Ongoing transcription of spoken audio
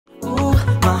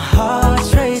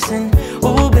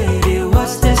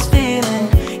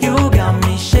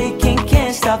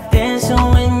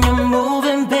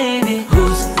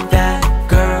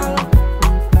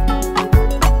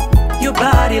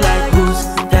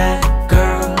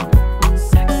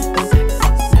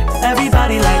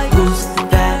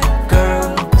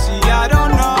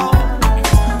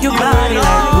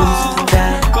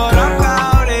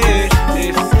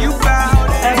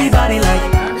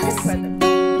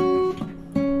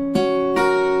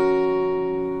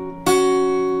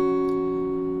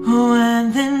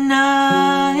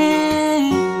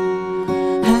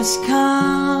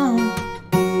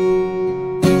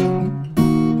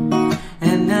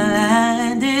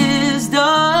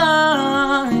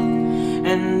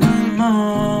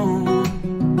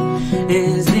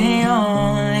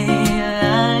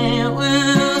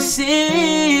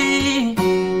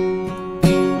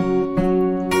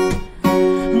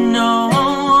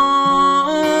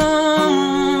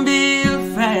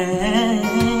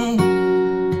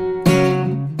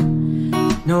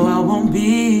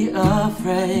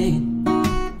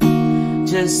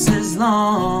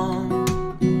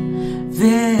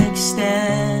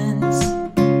stands,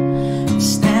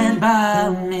 stand by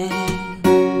me.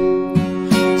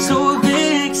 So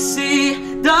big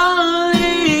sea,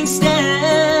 darling,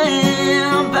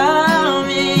 stand by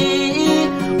me.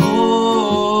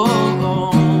 Oh,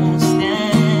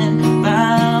 stand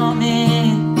by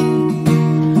me.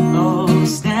 Oh,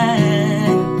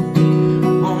 stand,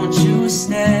 won't you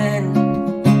stand,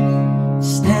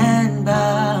 stand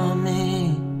by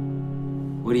me.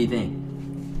 What do you think?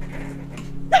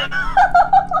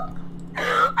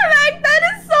 That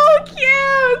is so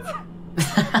cute.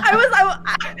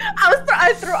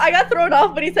 I got thrown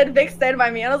off when he said Vic stand by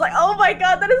me, and I was like, oh my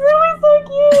god, that is really so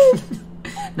cute.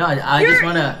 No,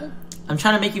 I'm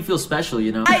trying to make you feel special,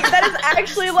 you know? That is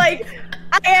actually like,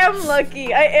 I am lucky.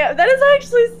 That is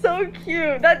actually so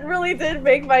cute. That really did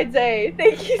make my day.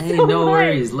 Thank you so much. Hey, no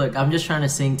worries. Look, I'm just trying to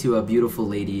sing to a beautiful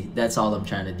lady. That's all I'm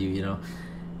trying to do, you know?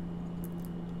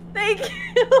 Thank you.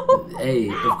 Hey,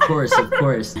 of course, of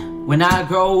course. When I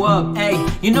grow up, hey,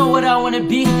 you know what I wanna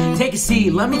be? Take a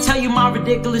seat, let me tell you my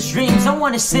ridiculous dreams. I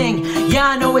wanna sing, yeah,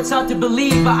 I know it's hard to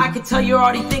believe, but I can tell you're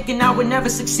already thinking I would never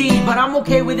succeed. But I'm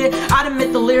okay with it, I'd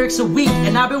admit the lyrics are weak,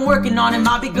 and I've been working on them,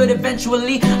 I'll be good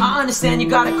eventually. I understand you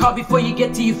gotta crawl before you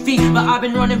get to your feet, but I've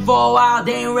been running for a while,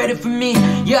 they ain't ready for me.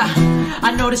 Yeah,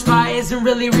 I know this fire isn't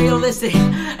really realistic,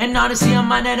 and honestly I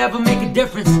might not ever make a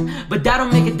difference, but that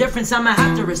don't make a difference, I'ma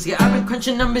have to risk it. I've been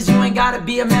crunching numbers, you ain't gotta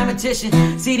be a mathematician.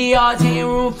 See the odds ain't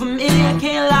room for me, I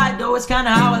can't lie though, it's kinda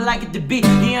how I like it to be.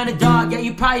 The underdog, yeah,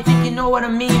 you probably think you know what I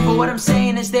mean, but what I'm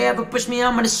saying is they ever push me,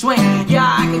 I'm gonna swing. Yeah,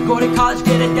 I could go to college,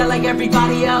 get a debt like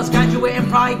everybody else, graduate and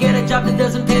probably get a job that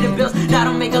doesn't pay the bills. That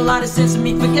don't make a lot of sense to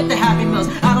me, forget the Happy Meals.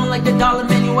 I don't like the dollar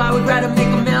menu, I would rather make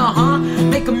a meal, huh?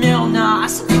 Make a meal, nah, I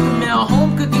said make a meal.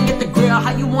 Home cooking, get the grill,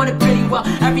 how you want it pretty well.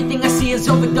 Everything I see is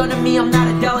overdone to me, I'm not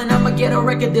Adele, and I'ma get a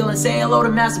record deal and say hello to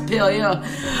Mass Appeal, yeah.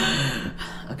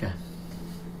 Okay.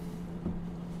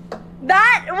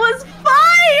 That was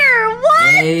fire! What?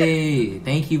 Hey,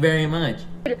 thank you very much.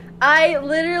 I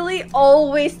literally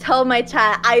always tell my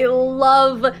chat, I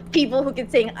love people who can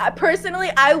sing.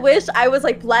 Personally, I wish I was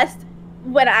like blessed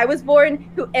when I was born,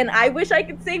 and I wish I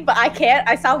could sing, but I can't.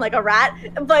 I sound like a rat.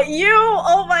 But you,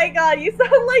 oh my god, you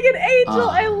sound like an angel.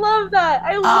 I love that.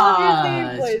 I love your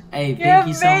singing voice. Hey, thank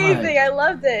you so much. You're amazing. I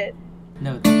loved it.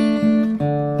 No.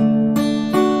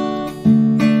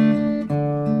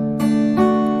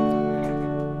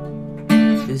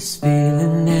 This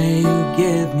feeling that you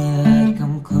give me, like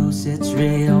I'm close, it's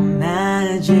real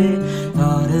magic.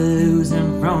 Thought of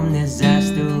losing from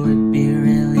disaster would be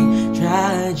really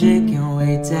tragic. Can't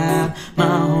wait to have my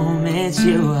home, it's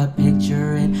you. I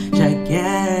picture it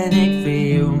gigantic for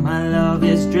you. My love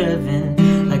is driven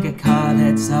like a car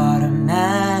that's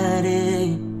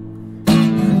automatic.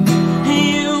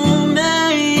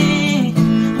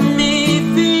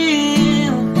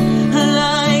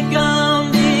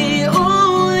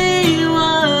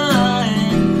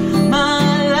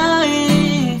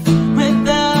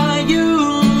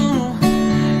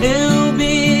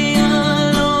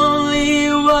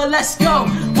 Let's go,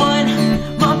 one,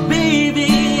 my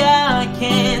baby, I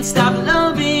can't stop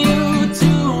loving you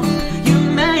too. You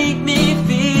make me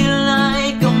feel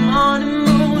like I'm on the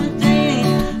moon. Three,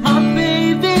 my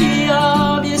baby,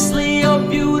 obviously you're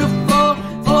beautiful.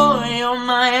 Four, you're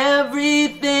my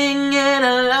everything and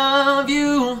I love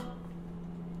you.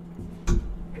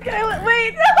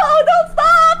 Wait, no, don't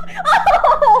stop!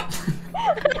 Oh!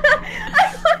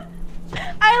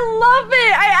 I love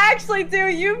it! I actually do.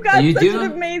 You've got such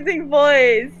an amazing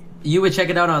voice. You would check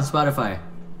it out on Spotify.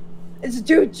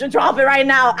 Dude, drop it right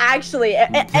now, actually.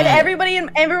 Okay. And everybody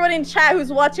in chat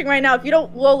who's watching right now, if you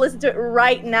don't go listen to it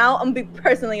right now, I'm gonna be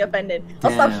personally offended.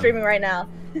 I'll stop streaming right now.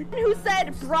 Who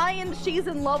said, Brian, she's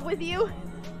in love with you?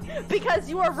 Because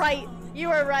you are right. You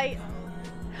are right.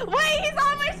 Wait, he's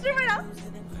on my stream right now.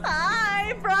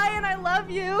 Hi, Brian, I love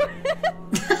you.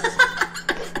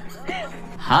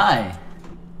 Hi.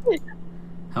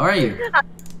 How are you?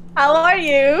 How are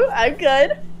you? I'm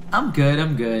good. I'm good.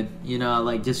 I'm good. You know,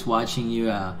 like just watching you.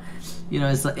 You know,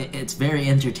 it's very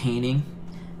entertaining,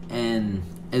 and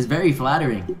it's very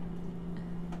flattering.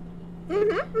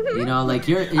 You know, like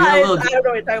you're a little. I don't know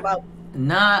what you're talking about.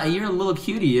 Nah, you're a little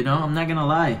cutie. You know, I'm not gonna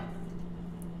lie.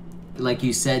 Like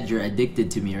you said, you're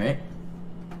addicted to me, right?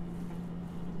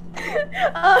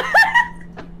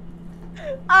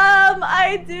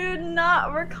 I do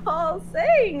not recall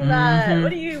saying that.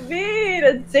 What do you mean,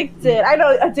 addicted? I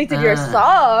know addicted to your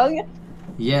song.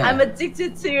 Yeah. I'm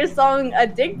addicted to your song,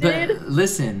 Addicted. But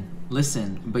listen,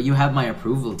 but you have my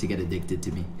approval to get addicted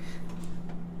to me.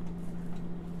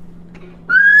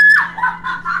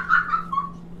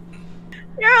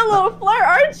 You're a little flirt,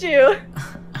 aren't you?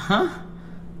 Huh?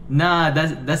 Nah,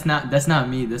 that's not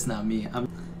me. That's not me.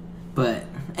 But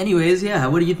anyways, yeah.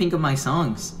 What do you think of my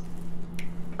songs?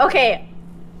 Okay,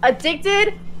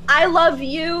 Addicted, I Love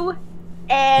You,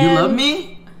 and You love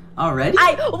me already?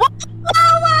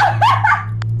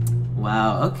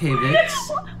 Wow. Okay,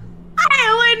 Vix.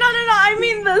 Wait, no. I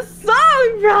mean the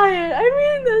song, Brian. I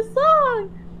mean the song.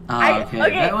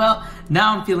 Okay. Well,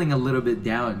 now I'm feeling a little bit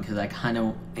down because I kind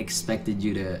of expected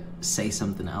you to say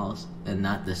something else and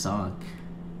not the song.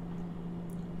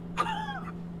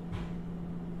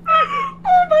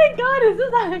 Oh my god, is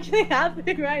this actually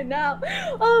happening right now?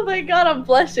 Oh my god, I'm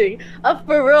blushing.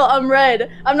 For real, I'm red.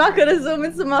 I'm not gonna zoom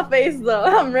into my face though.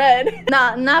 I'm red.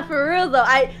 Not for real though.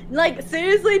 I like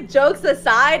seriously, jokes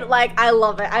aside, like I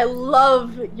love it. I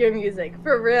love your music.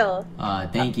 For real.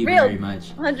 Thank you very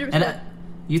much. 100%. And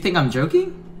you think I'm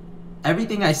joking?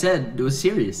 Everything I said was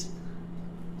serious.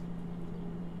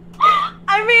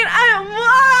 I mean, I don't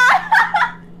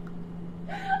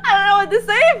know what to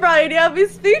say, Brian. I'll be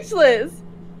speechless.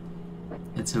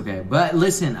 It's okay, but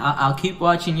listen, I'll keep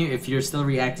watching you if you're still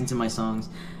reacting to my songs.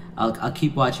 I'll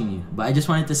keep watching you, but I just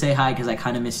wanted to say hi because I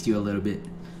kind of missed you a little bit.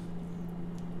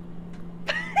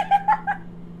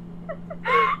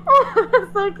 Oh,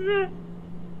 that's so cute.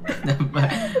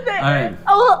 All right.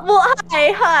 Oh well,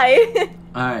 hi.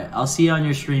 All right, I'll see you on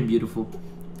your stream, beautiful.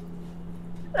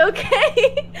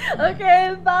 Okay.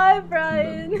 Okay. Bye,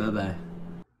 Brian. Bye.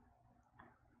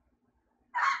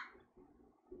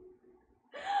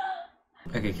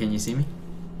 Okay, can you see me?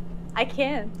 I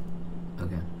can.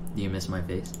 Okay. Do you miss my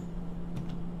face?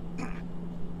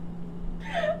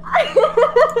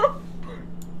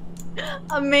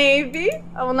 Maybe.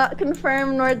 I will not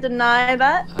confirm nor deny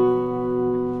that.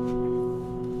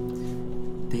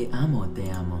 Te amo,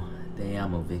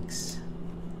 Vix.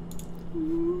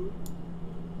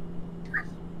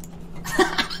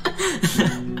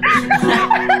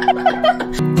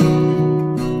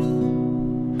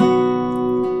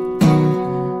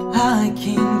 I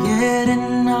can't get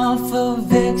enough of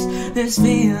Vix. This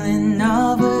feeling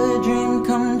of a dream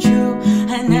come true,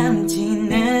 an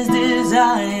emptiness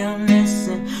desire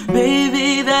missing.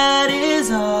 Baby, that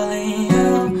is all in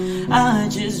you. I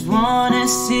just wanna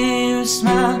see you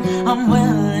smile. I'm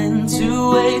willing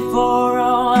to wait for a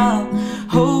while,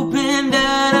 hoping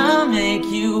that I'll make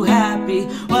you happy.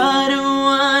 Why do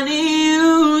I need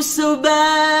you so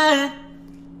bad?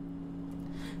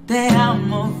 Te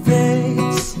amo,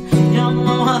 Vix. You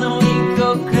know how that we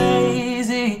go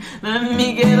crazy. Let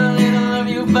me get a little of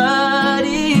your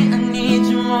body. I need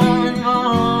you more and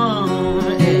more.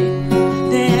 Hey.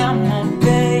 Te amo,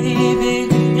 baby.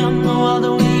 You know how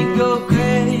that we go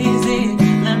crazy.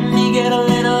 Let me get a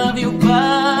little of your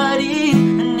body. I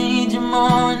need you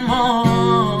more and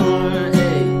more.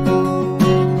 Hey.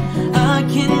 I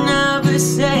can never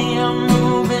say I'm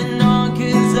moving on,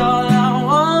 'cause all I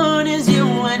want is you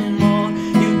and more.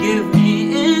 You give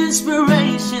me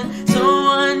inspiration, so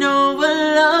I know what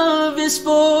love is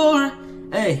for.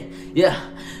 Hey, yeah.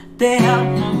 Te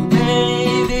amo,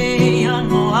 baby. I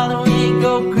know how that we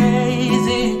go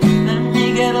crazy. Let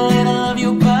me get a little of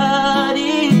your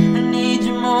body. I need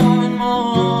you more and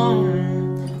more.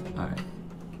 Alright.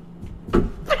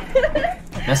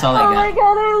 That's all I got. Oh my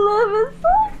god, I love it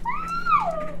so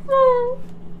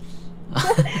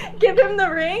much. Give him the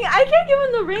ring? I can't give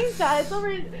him the ring, chat. It's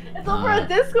over a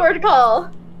Discord call.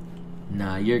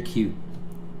 Nah, you're cute.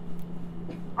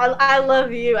 I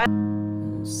love you.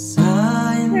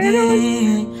 Sa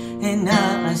hindi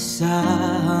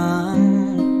inaasahang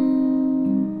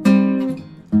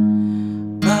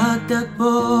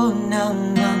pagtagpo ng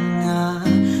mga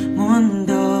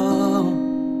mundo,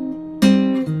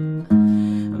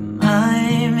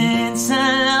 may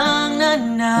minsan lang na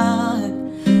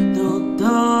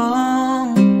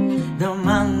nagtugtong,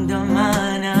 damang-dama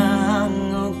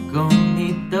ng ugong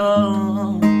nito.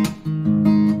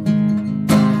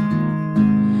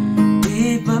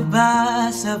 Ba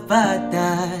sa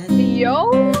batat, Yo?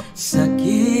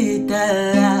 sakit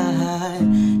lahat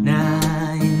na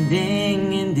hindi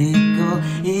ko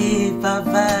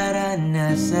ipapara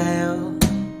na sa'yo.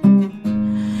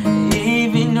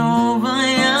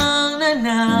 Ibinubayang na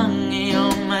ng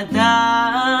iyong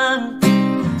mata,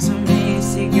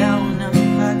 sumisigaw ng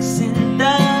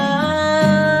pagsinta.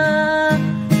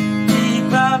 Di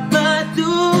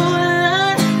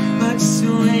papatulan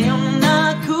pagsuyong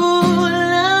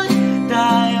nakulang.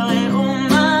 Tayo ay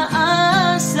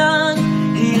umaasang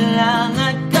ilang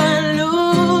at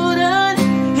kaluran.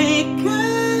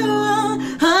 Ikaw ang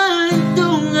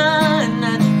hantungan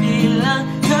at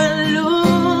ilang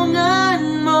kalungan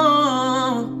mo.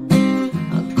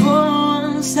 Ako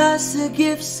ang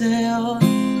sasagip sa'yo.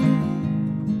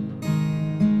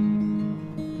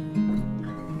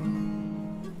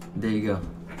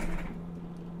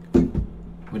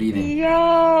 do you think?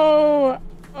 Yo!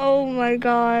 Oh my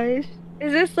gosh.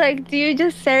 Is this like, do you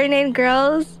just serenade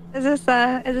girls? Is this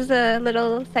a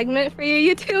little segment for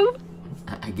your YouTube?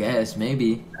 I guess, maybe.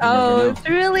 You Oh, it's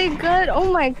really good.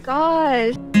 Oh my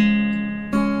gosh.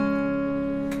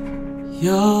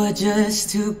 You're just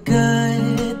too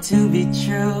good to be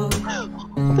true.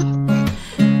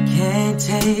 Can't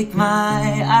take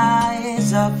my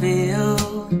eyes off of you.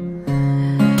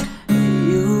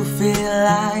 You feel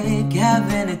like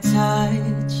having a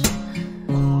touch.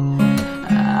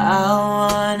 I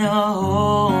wanna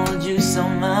hold you so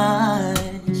much.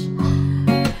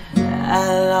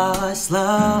 At last,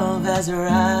 love has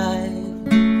arrived.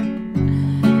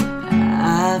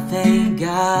 I thank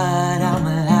God I'm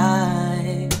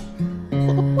alive.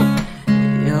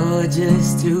 You're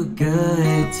just too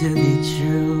good to be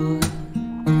true.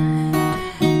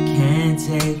 Can't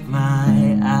take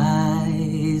my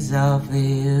eyes off of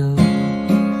you.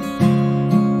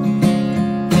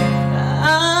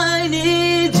 I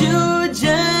need you,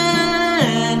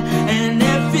 Jen, and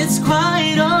if it's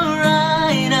quite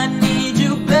alright, I need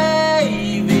you,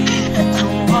 baby, to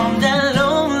warm that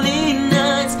lonely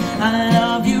nights. I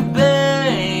love you,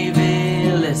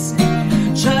 baby. Listen,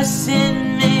 trust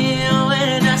in me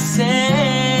when I say,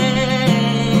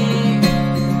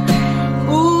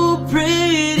 ooh,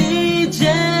 pretty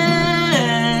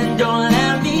Jen, don't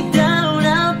let me down,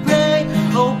 I pray.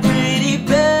 Oh, pretty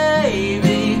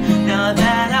baby, now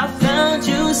that I found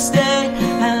you, stay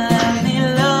and let me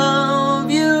love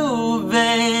you,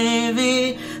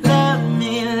 baby. Let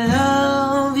me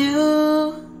love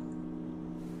you.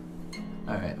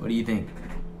 Alright, what do you think?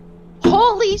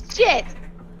 Holy shit!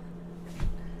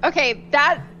 Okay,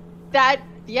 that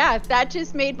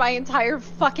just made my entire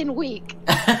fucking week.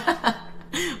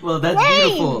 Well, that's Dang!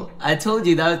 beautiful. I told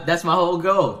you that's my whole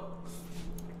goal.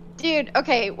 Dude,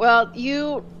 okay, well,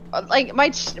 you, like, my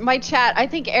chat, I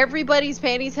think everybody's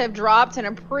panties have dropped, and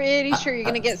I'm pretty sure you're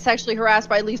gonna get sexually harassed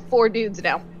by at least 4 dudes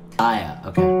now. Ah, yeah,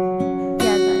 okay.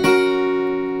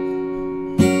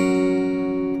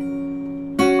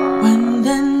 When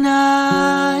the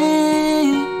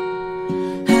night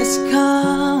has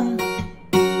come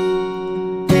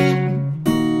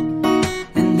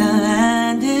and the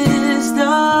land is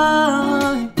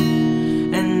dark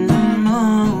and the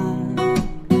moon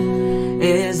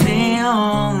is the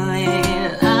only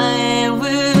light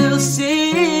we'll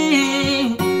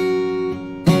see,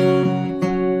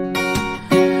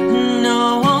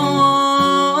 no one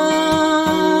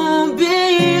won't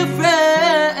be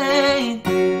afraid.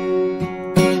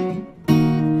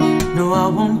 No, I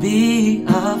won't be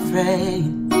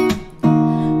afraid,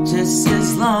 just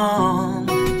as long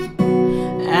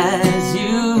as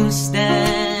you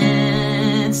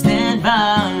stand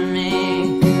by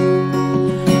me.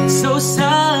 So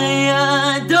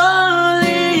Saya,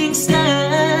 darling,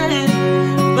 stand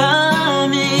by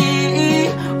me.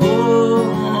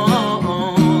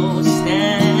 Oh,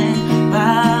 stand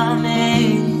by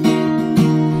me.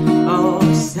 Oh,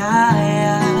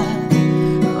 Saya,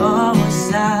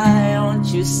 won't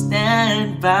you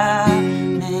stand by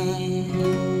me?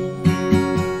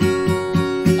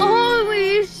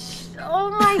 Oh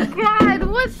my god,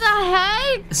 what the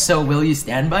heck? So will you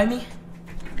stand by me?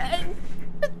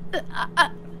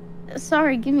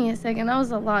 Sorry, give me a second. That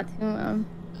was a lot too,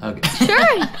 Okay.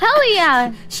 Sure, hell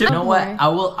yeah. Sure. You know Go what? for it. I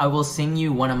will sing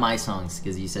you one of my songs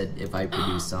because you said if I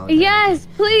produce songs. Yes,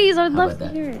 please. I would How love about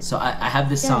to hear that? it. So I have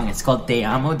this song. It's called Te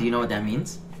Amo. Do you know what that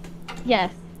means?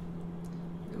 Yes,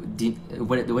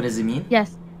 What does it mean?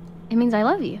 yes. It means I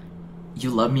love you.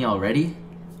 You love me already?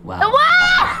 Wow.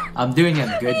 Wow! I'm doing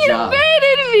a good You job.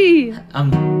 baited me!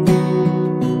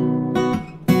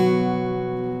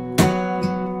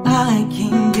 I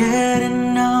can't get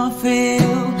enough of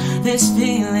you. This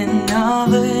feeling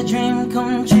of a dream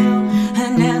come true.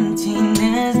 An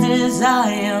emptiness,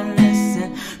 desire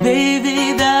missing.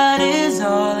 Baby, that is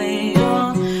all of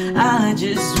you. I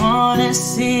just wanna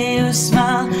see you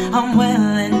smile. I'm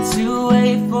willing to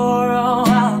wait for a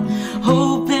while,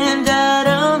 hoping that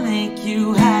I'll make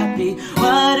you happy.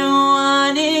 Why do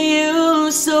I need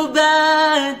you so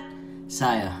bad?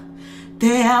 Saya,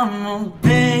 te amo,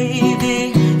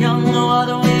 baby. You know all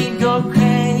the way you go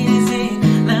crazy.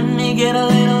 Let me get a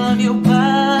little of your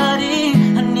body.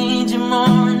 I need you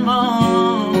more and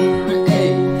more.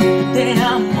 Hey, te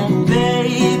amo,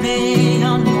 baby. You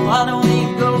know all the way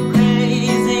you go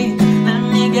crazy. Let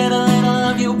me get a little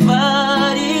of your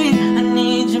body. I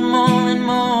need you more and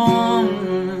more.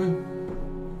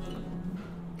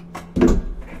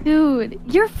 Dude,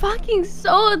 you're fucking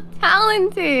so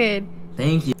talented.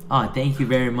 Thank you. Oh, thank you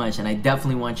very much. And I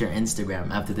definitely want your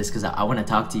Instagram after this because I want to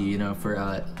talk to you, you know,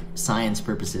 for science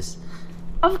purposes.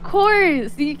 Of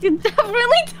course, you can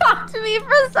definitely talk to me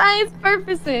for science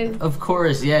purposes. Of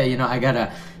course, yeah. You know, I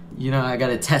gotta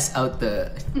test out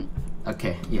the.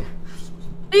 Okay, yeah.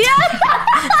 Yeah.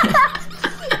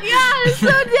 Yeah,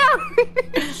 so down.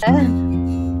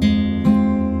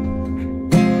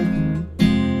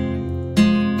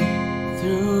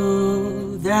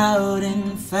 Through drought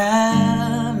and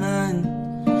famine,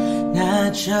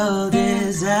 natural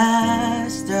disasters,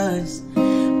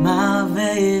 my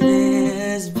baby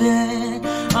has been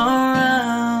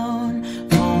around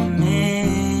for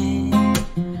me.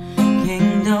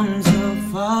 Kingdoms are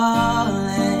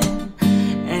falling,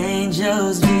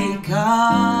 angels be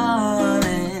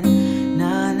calling.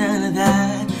 None of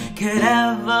that could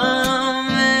ever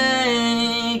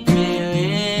make me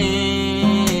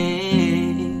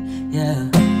leave. Yeah.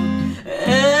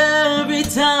 Every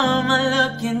time I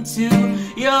look into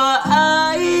your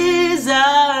eyes,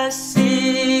 I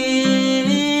see,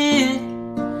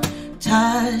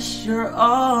 touch, you're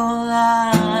all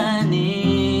I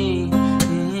need.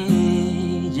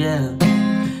 Yeah.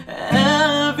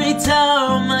 Every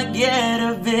time I get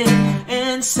a bit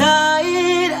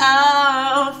inside,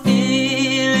 I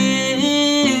feel it.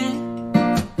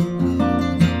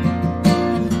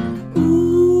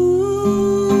 Ooh,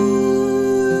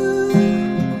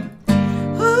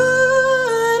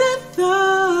 who'd have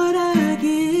thought I'd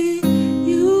get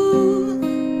you?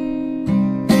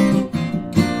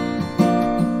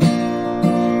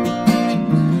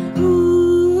 Ooh,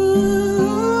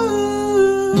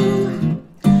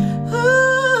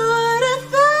 who'd have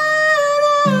thought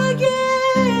I'd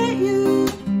get you?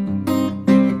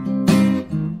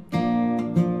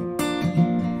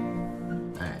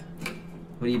 Alright,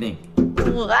 what do you think?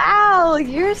 Wow,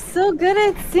 you're so good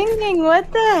at singing.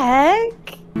 What the heck?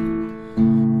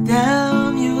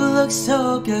 Damn, you look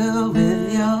so good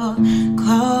with your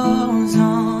clothes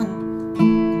on.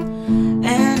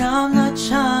 And I'm not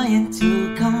trying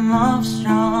to come off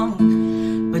strong,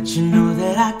 but you know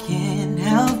that I can't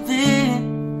help it.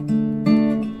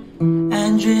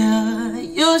 Andrea,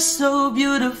 you're so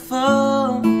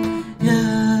beautiful.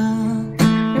 Yeah.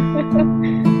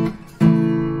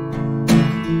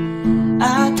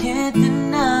 I can't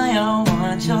deny I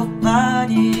want your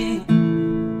body,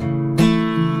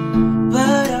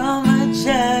 but I'm a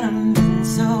gentleman,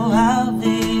 so I'll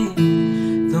be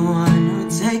the one who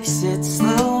takes it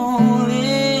slowly.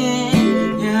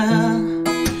 Yeah,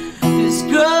 'cause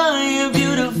girl, you're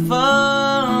beautiful.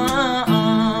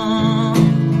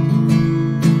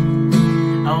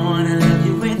 I wanna love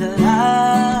you with the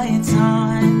lights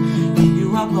on, keep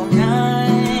you up all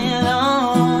night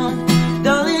long.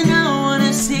 Darling, I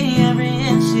wanna see every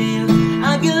inch of you.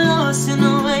 I get lost in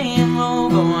the way you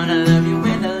move. I wanna love you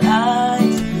with the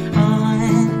lights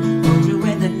on, hold you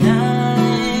when the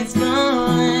night's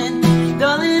gone.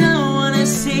 Darling, I wanna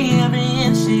see every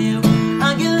inch of you.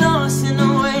 I get lost in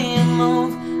the way you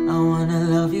move. I wanna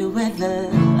love you with the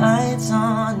lights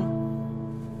on.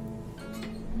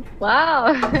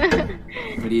 Wow.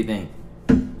 What do you think?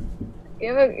 You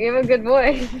have a good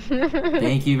voice.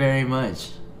 Thank you very much.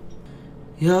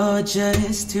 You're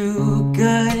just too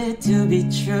good to be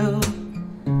true.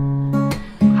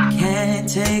 Can't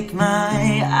take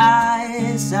my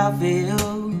eyes off of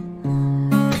you.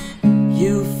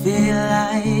 You feel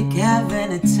like heaven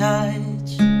to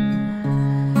touch.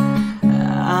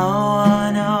 I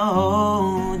wanna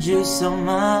hold you so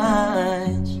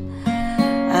much.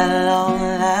 At long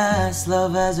last,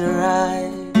 love has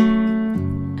arrived.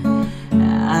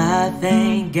 I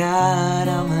thank God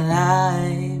I'm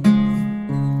alive.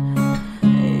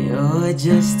 You're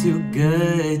just too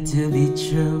good to be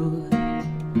true.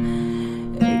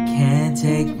 I can't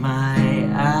take my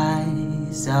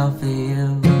eyes off of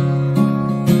you.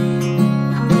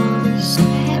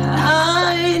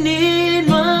 I need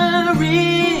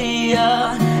Maria,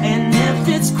 and if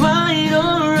it's quite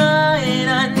alright,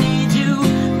 I need you,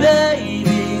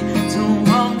 baby, to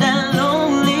walk that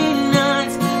lonely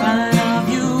night. I love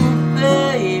you,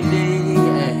 baby.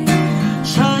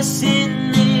 Trust in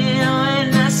me when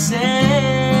I say,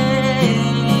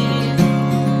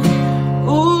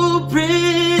 ooh,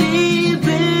 pretty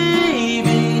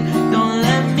baby, don't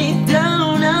let me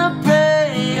down, I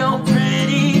pray. Oh,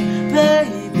 pretty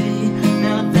baby,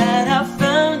 now that I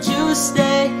found you,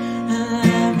 stay and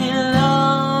let me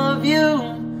love you,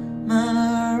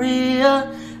 Maria.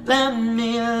 Let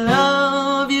me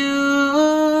love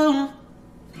you.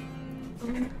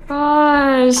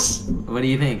 Gosh. What do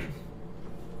you think?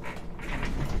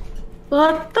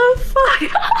 What the fuck?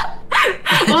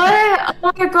 What?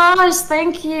 Oh my gosh,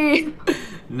 thank you.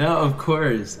 No, of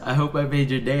course. I hope I made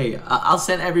your day. I'll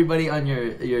send everybody on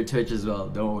your Twitch as well.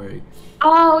 Don't worry.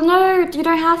 Oh no, you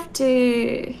don't have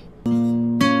to.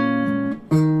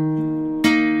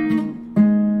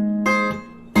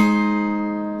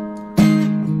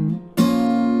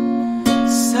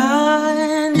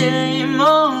 Sunday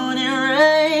morning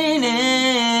rain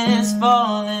is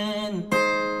falling.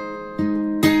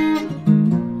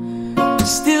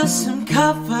 Still some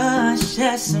cover,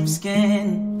 shed some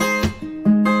skin.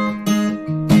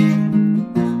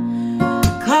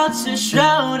 Clouds are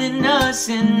shrouding us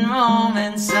in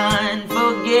moments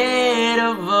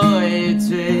unforgettable.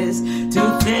 Twist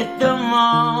to fit the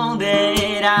mold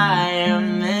that I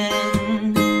am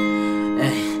in.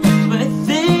 But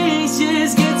things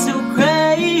just get so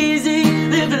crazy.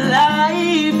 Living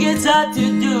life gets hard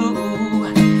to do.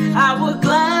 I would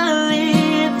gladly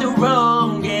hit the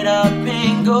road, get up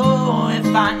and go if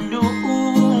I knew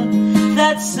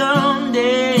that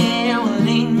someday it will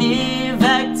lead me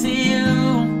back to you.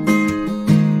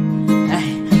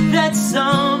 That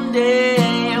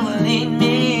someday it will lead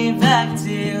me back to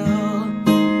you.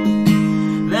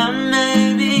 That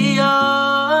may be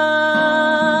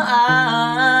all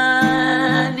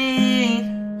I need.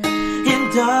 In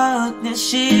darkness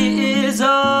she is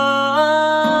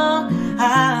all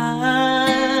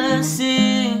I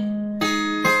see.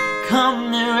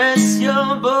 Come and rest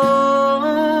your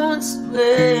bones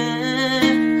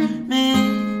with me.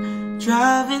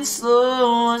 Driving slow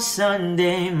on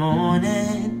Sunday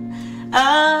morning,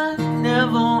 I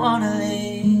never wanna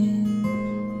leave.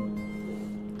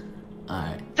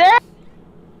 Alright.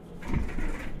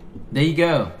 There you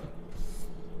go.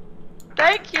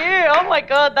 Thank you. Oh my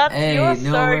god, that's Hey, you are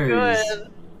no so worries.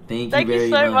 good. Thank you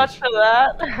so much for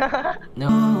that. No.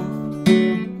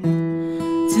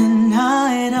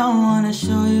 Tonight I wanna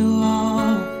show you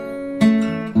all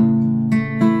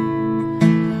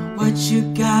what you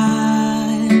got.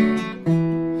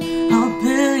 A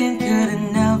billion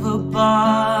could've never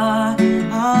bought.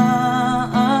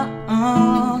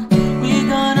 We're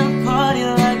gonna party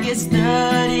like it's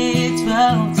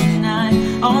 30-12 tonight.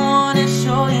 I wanna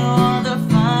show you all the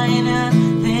finer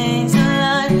things in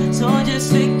life. So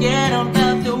just forget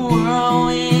about the world,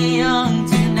 we're young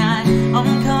tonight.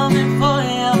 I'm coming for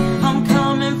you, I'm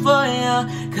coming for you.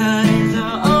 'Cause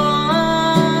all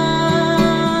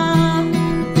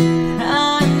I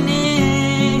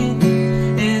need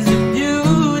is a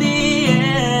beauty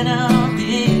and a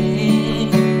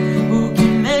being who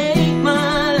can make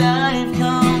my life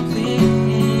complete.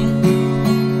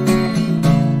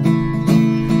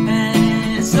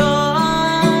 And it's all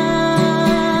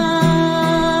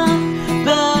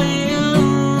about you.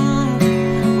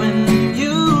 When the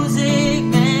music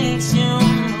makes you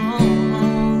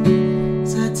move,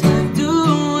 so to do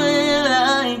it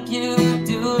like you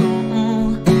do.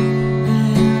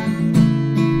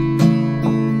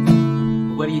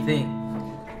 What do you think?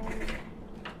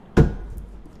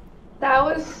 That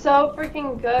was so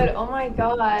freaking good. Oh my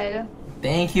god.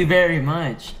 Thank you very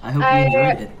much. I hope you I-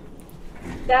 enjoyed it.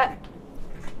 That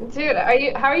dude, are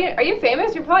you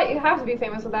famous? You have to be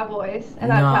famous with that voice and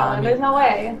that No, talent. I mean, There's no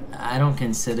way. I don't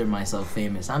consider myself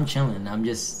famous. I'm chilling. I'm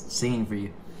just singing for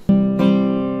you.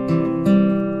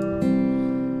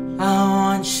 I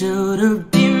want you to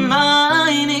be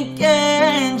mine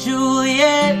again,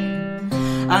 Juliet.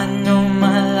 I know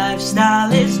my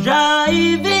lifestyle is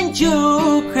driving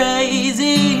you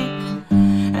crazy.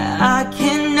 I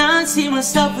cannot see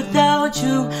myself without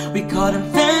you. We call them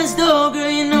fans though, girl,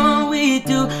 you know what we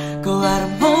do. Go out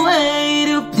of my way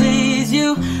to please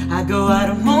you. I go out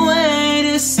of my way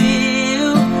to see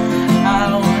you. I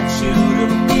want you to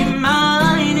be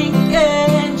mine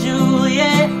again,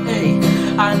 Juliet. Hey,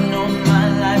 I know my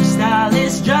lifestyle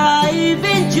is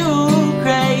driving you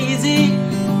crazy.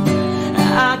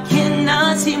 I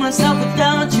cannot see myself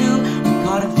without you. We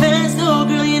call them fans though,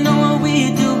 girl, you know what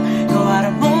we do. Go out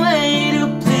of my way to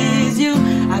please you.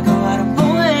 I go out of my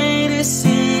way to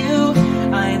see you.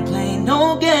 I ain't playing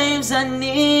no games, I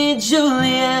need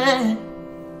Juliet.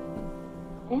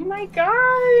 Oh my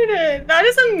god, that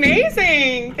is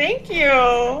amazing. Thank you.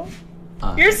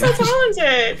 You're so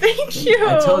talented. Thank you.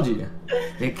 I told you.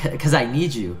 Because I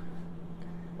need you.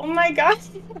 Oh my god.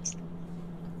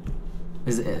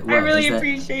 I really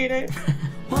appreciate it.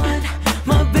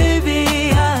 My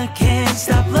baby, I can't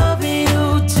stop loving